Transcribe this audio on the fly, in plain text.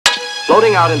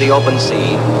Floating out in the open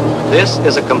sea, this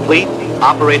is a complete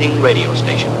operating radio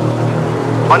station.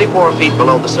 24 feet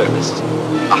below the surface,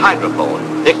 a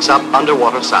hydrophone picks up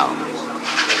underwater sound.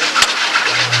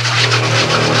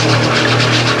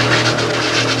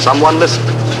 Someone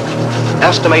listening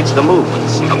estimates the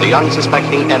movements of the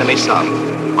unsuspecting enemy sub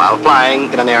while flying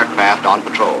in an aircraft on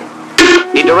patrol.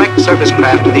 He directs surface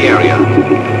craft to the area,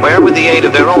 where with the aid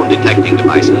of their own detecting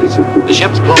devices, the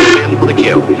ships close in for the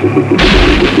kill.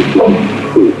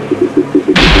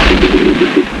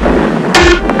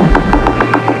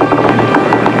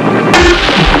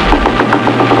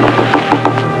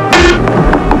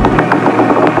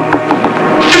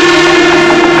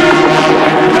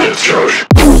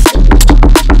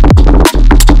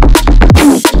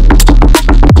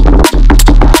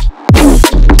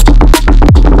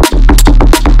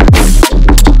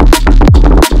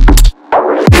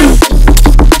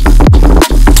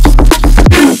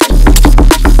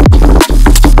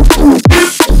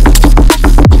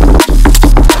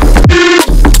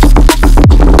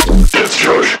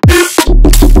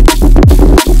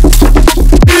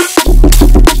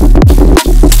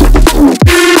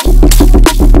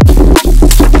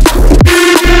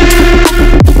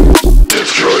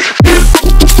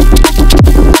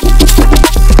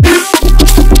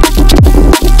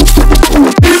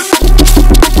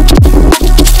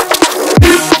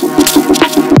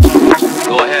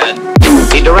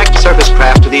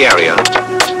 The area,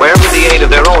 where with the aid of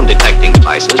their own detecting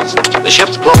devices, the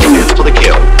ships close in for the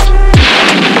kill.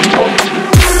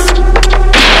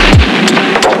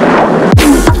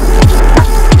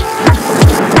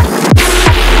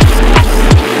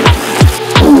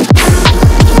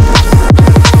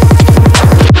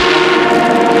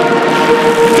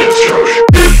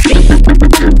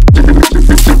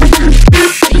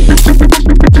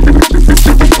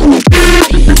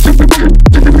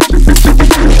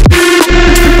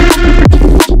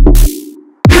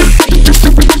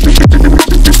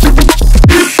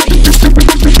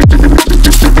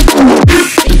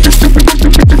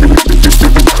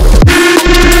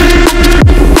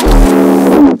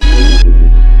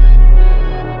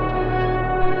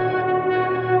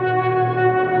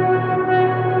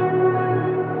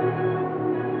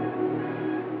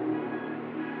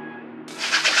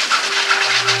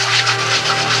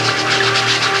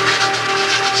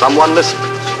 Someone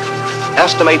listening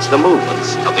estimates the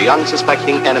movements of the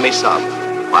unsuspecting enemy sub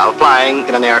while flying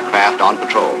in an aircraft on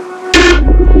patrol.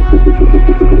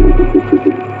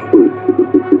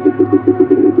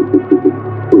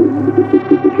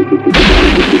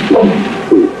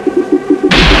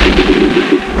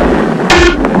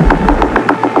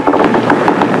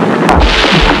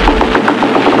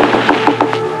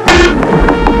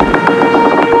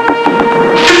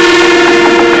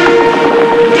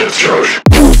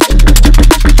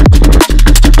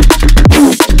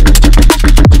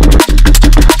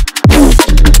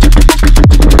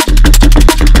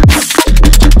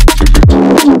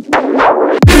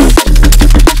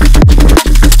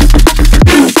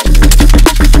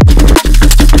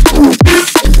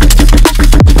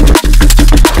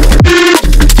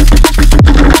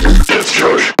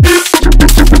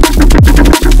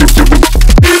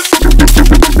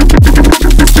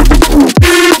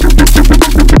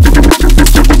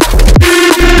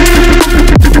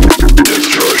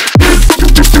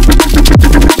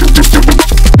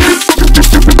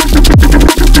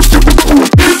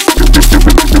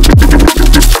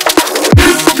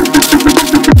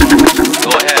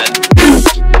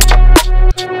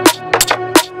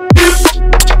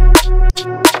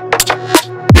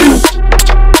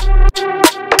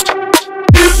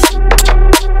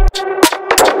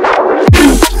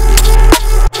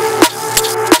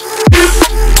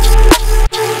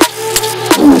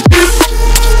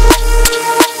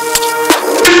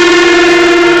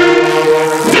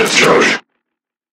 Josh.